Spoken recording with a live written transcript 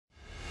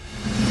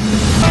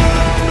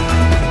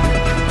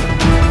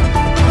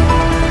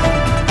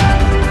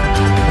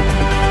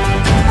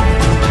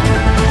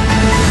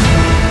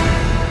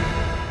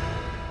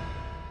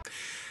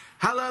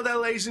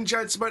ladies and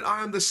gentlemen,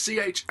 I am the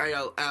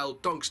CHALL,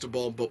 Donkster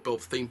born but built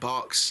for theme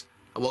parks,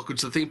 and welcome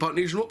to the Theme Park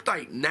Newsroom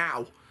update.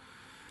 Now,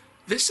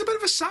 this is a bit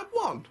of a sad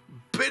one.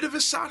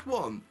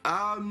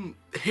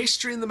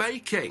 History in the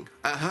making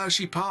at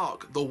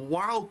Hersheypark. The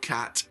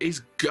Wildcat is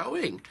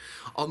going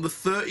on the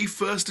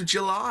 31st of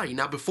July.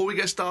 Now, before we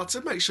get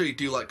started, make sure you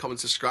do like,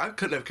 comment, subscribe,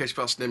 click notification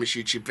bell to name this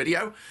YouTube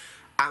video.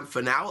 And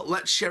for now,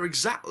 let's share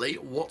exactly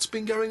what's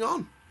been going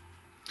on.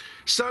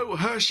 So,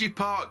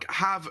 Hersheypark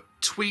have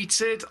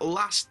tweeted,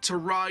 last to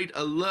ride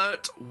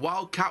alert,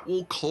 Wildcat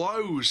will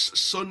close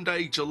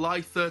Sunday,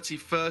 July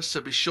 31st, so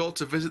be sure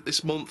to visit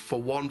this month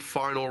for one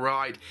final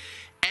ride.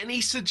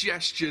 Any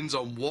suggestions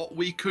on what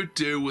we could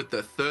do with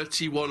the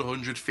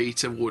 3,100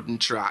 feet of wooden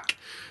track?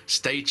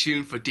 Stay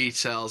tuned for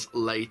details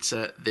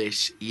later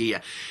this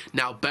year.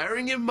 Now,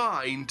 bearing in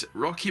mind,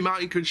 Rocky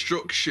Mountain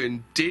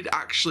Construction did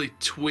actually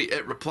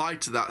reply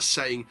to that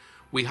saying,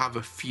 we have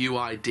a few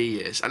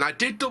ideas, and I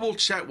did double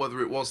check whether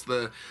it was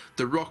the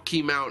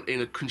Rocky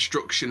Mountain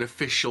Construction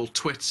official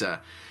Twitter,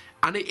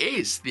 and it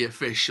is the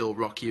official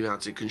Rocky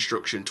Mountain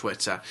Construction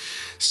Twitter.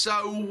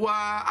 So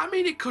I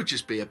mean, it could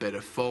just be a bit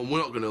of fun. We're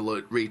not going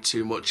to read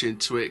too much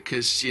into it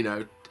because, you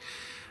know,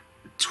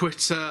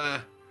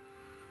 Twitter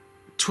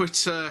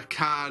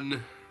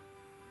can,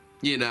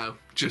 you know,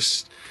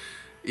 just,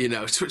 you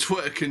know,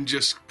 Twitter can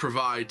just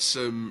provide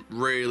some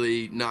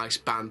really nice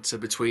banter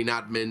between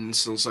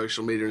admins on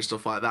social media and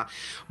stuff like that.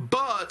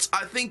 But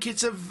I think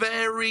it's a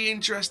very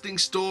interesting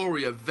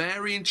story, a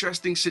very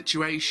interesting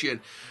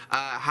situation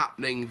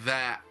happening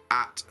there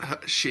at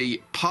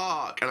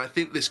Hersheypark. And I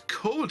think this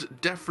could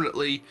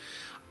definitely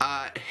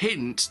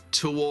hint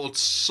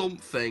towards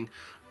something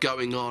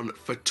going on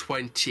for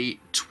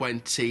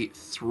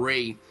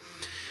 2023.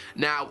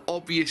 Now,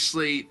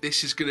 obviously,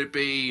 this is going to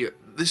be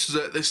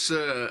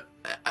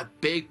a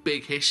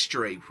big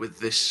history with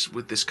this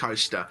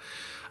coaster.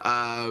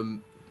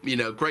 You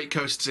know, Great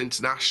Coasters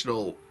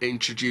International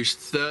introduced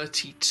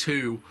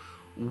 32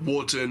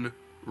 wooden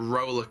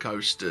roller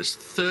coasters.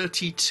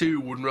 32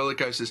 wooden roller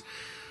coasters.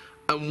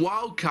 And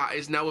Wildcat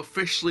is now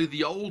officially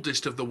the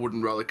oldest of the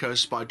wooden roller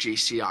coasters by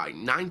GCI.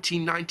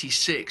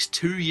 1996,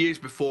 2 years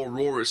before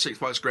Roar at Six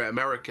Flags Great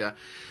America.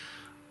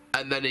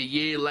 And then a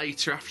year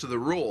later after the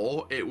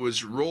Roar, it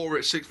was Roar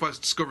at Six Flags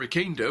Discovery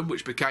Kingdom,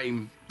 which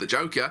became the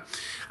Joker,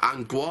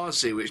 and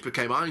Gwazi, which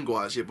became Iron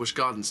Gwazi at Busch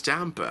Gardens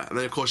Tampa. And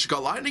then, of course, you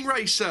got Lightning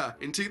Racer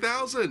in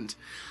 2000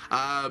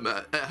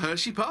 at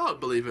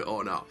Hersheypark, believe it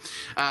or not.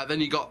 Then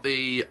you got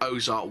the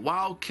Ozark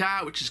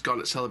Wildcat, which has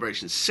gone at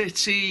Celebration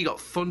City. You got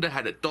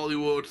Thunderhead at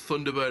Dollywood,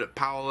 Thunderbird at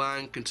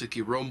Powerland,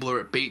 Kentucky Rumbler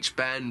at Beach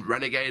Bend,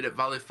 Renegade at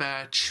Valley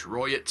Fair,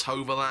 Troy at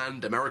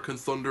Toverland, American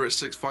Thunder at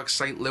Six Flags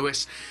St.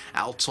 Louis,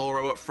 El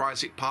Toro at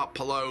Friesic Park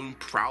Pallone,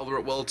 Prowler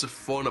at Worlds of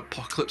Fun,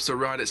 Apocalypse the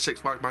Ride at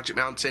Six Flags Magic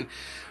Mountain,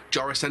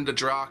 Joris Ender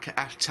Drake at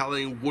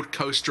Efteling, Wood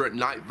Coaster at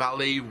Night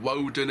Valley,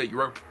 Woden at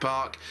Europa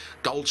Park,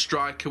 Gold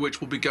Striker, which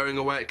will be going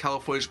away at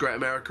California's Great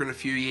America in a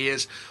few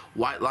years,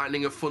 White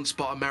Lightning at Fun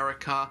Spot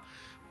America,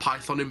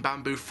 Python in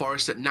Bamboo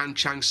Forest at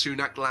Nanchang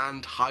Sunac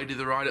Land, Heidi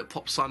the Ride at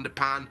Plopsaland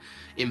Japan,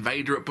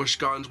 Invader at Busch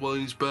Gardens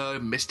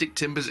Williamsburg, Mystic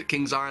Timbers at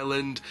Kings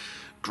Island,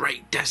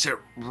 Great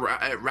Desert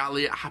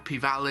Rally at Happy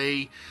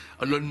Valley,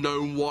 an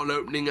unknown one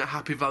opening at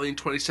Happy Valley in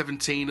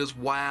 2017 as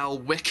well,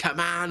 Wicker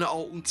Man at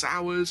Alton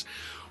Towers,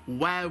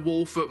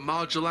 Werewolf at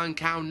Marjolaine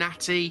Cow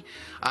Natty,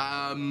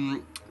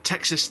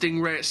 Texas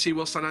Stingray at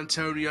SeaWorld San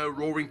Antonio,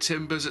 Roaring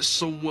Timbers at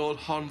Sunworld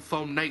Hon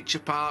Thom Nature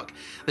Park.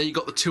 Then you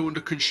got the two under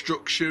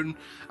construction,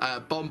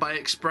 Bombay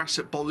Express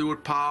at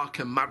Bollywood Park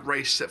and Mad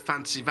Race at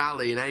Fantasy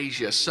Valley in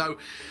Asia. So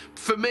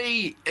for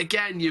me,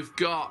 again, you've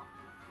got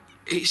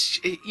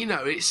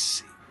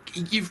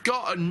you've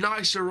got a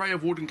nice array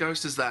of wooden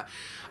coasters there,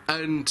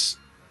 and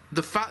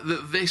the fact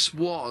that this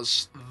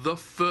was the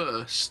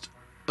first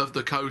of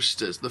the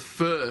coasters, the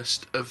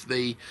first of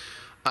the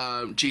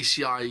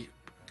GCI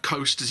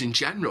coasters in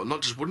general,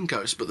 not just wooden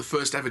coasters, but the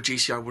first ever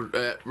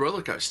GCI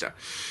roller coaster.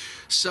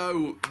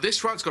 So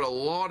this ride's got a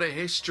lot of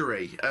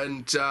history,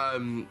 and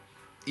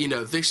you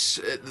know,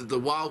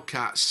 the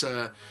Wildcat's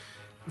a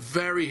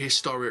very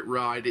historic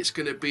ride. It's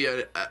going to be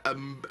a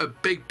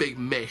big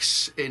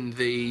miss in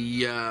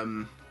the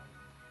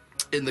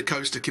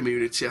coaster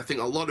community. I think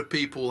a lot of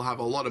people will have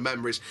a lot of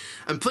memories,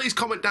 and please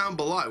comment down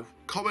below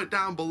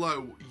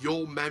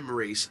your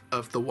memories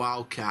of the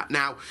Wildcat.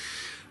 Now,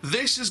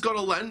 this has got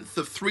a length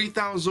of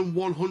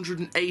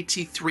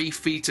 3,183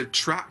 feet of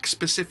track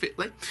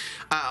specifically,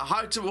 a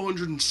height of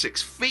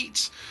 106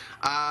 feet.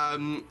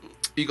 You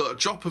got a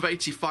drop of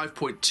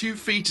 85.2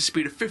 feet, a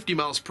speed of 50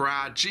 miles per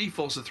hour,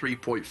 G-force of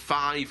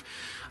 3.5,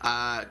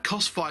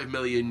 cost $5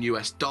 million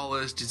US,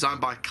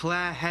 designed by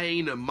Claire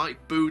Hain and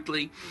Mike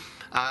Boodley.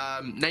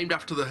 Named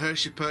after the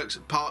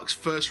Hersheypark's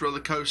first roller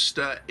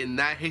coaster in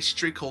their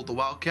history, called the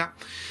Wildcat.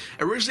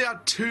 Originally had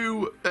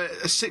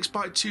a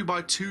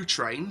 6x2x2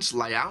 trains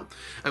layout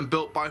and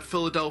built by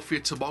Philadelphia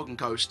Toboggan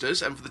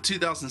Coasters, and for the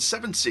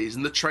 2007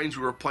 season the trains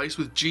were replaced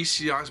with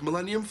GCI's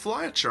Millennium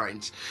Flyer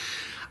trains.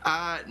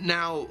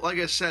 Now, like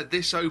I said,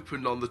 this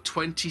opened on the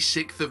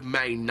 26th of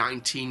May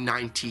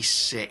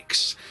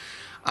 1996.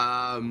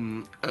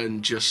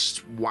 and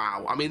just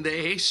wow. I mean, the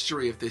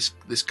history of this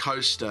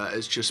coaster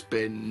has just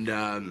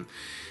been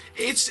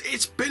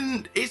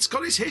it's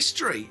got its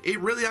history. It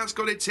really has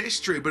got its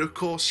history. But of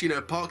course, you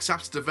know, parks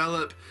have to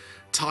develop,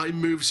 time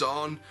moves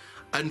on,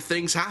 and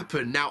things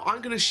happen. Now,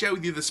 I'm going to share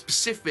with you the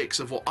specifics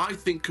of what I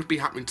think could be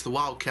happening to the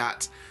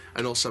Wildcat,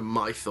 and also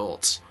my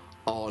thoughts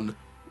on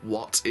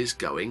what is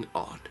going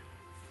on.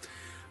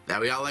 There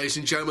we are, ladies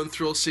and gentlemen,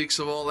 thrill seekers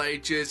of all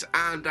ages,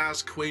 and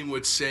as Queen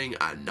would sing,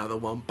 another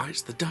one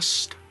bites the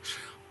dust.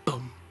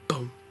 Boom,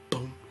 boom,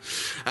 boom.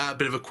 A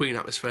bit of a Queen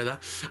atmosphere there.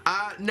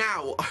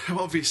 Now,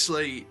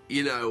 obviously,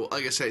 you know,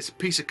 like I say, it's a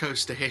piece of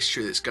coaster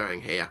history that's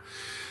going here.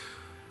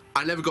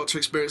 I never got to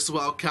experience the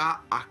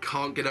Wildcat. I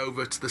can't get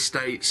over to the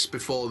States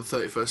before the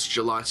 31st of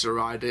July to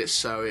ride it,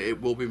 so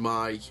it will be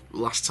my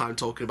last time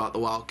talking about the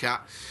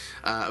Wildcat.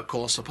 Of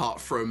course, apart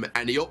from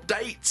any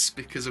updates,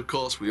 because of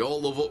course we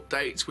all love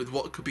updates with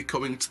what could be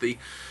coming to the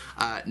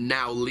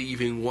now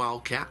leaving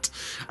Wildcat.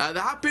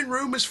 There have been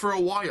rumours for a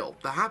while.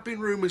 There have been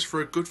rumours for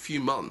a good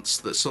few months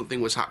that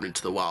something was happening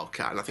to the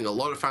Wildcat, and I think a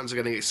lot of fans are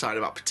getting excited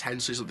about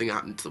potentially something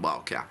happening to the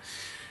Wildcat.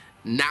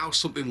 Now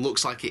something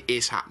looks like it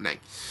is happening.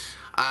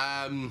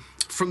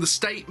 From the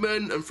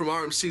statement and from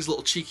RMC's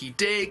little cheeky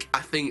dig, I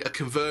think a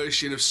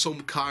conversion of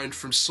some kind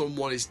from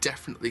someone is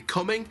definitely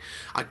coming.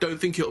 I don't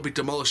think it'll be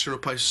demolished and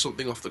replaced with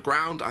something off the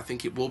ground. I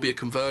think it will be a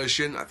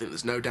conversion. I think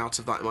there's no doubt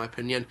of that in my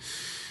opinion.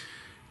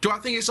 Do I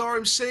think it's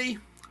RMC?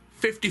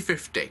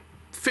 50-50.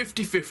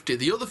 50-50.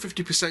 The other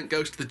 50%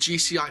 goes to the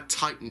GCI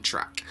Titan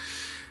track.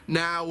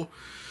 Now,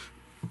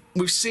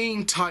 we've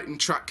seen Titan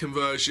track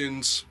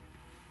conversions.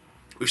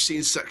 We've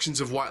seen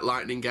sections of White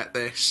Lightning get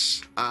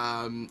this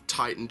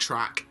Titan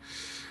track,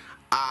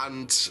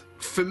 and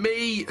for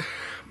me,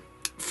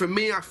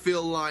 I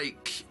feel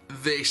like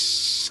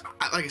this,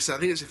 like I said, I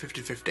think it's a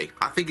 50-50.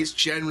 I think it's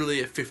generally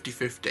a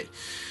 50-50.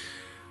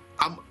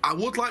 I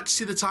would like to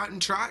see the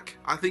Titan track.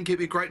 I think it'd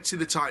be great to see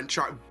the Titan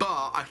track,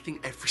 but I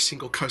think every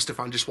single coaster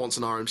fan just wants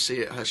an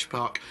RMC at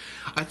Hersheypark.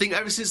 I think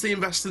ever since they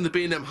invested in the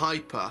B&M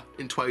Hyper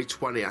in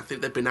 2020, I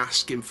think they've been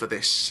asking for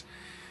this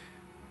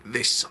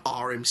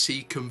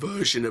RMC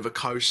conversion of a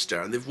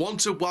coaster, and they've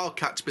wanted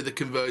Wildcat to be the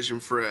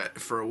conversion for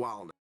a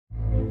while now.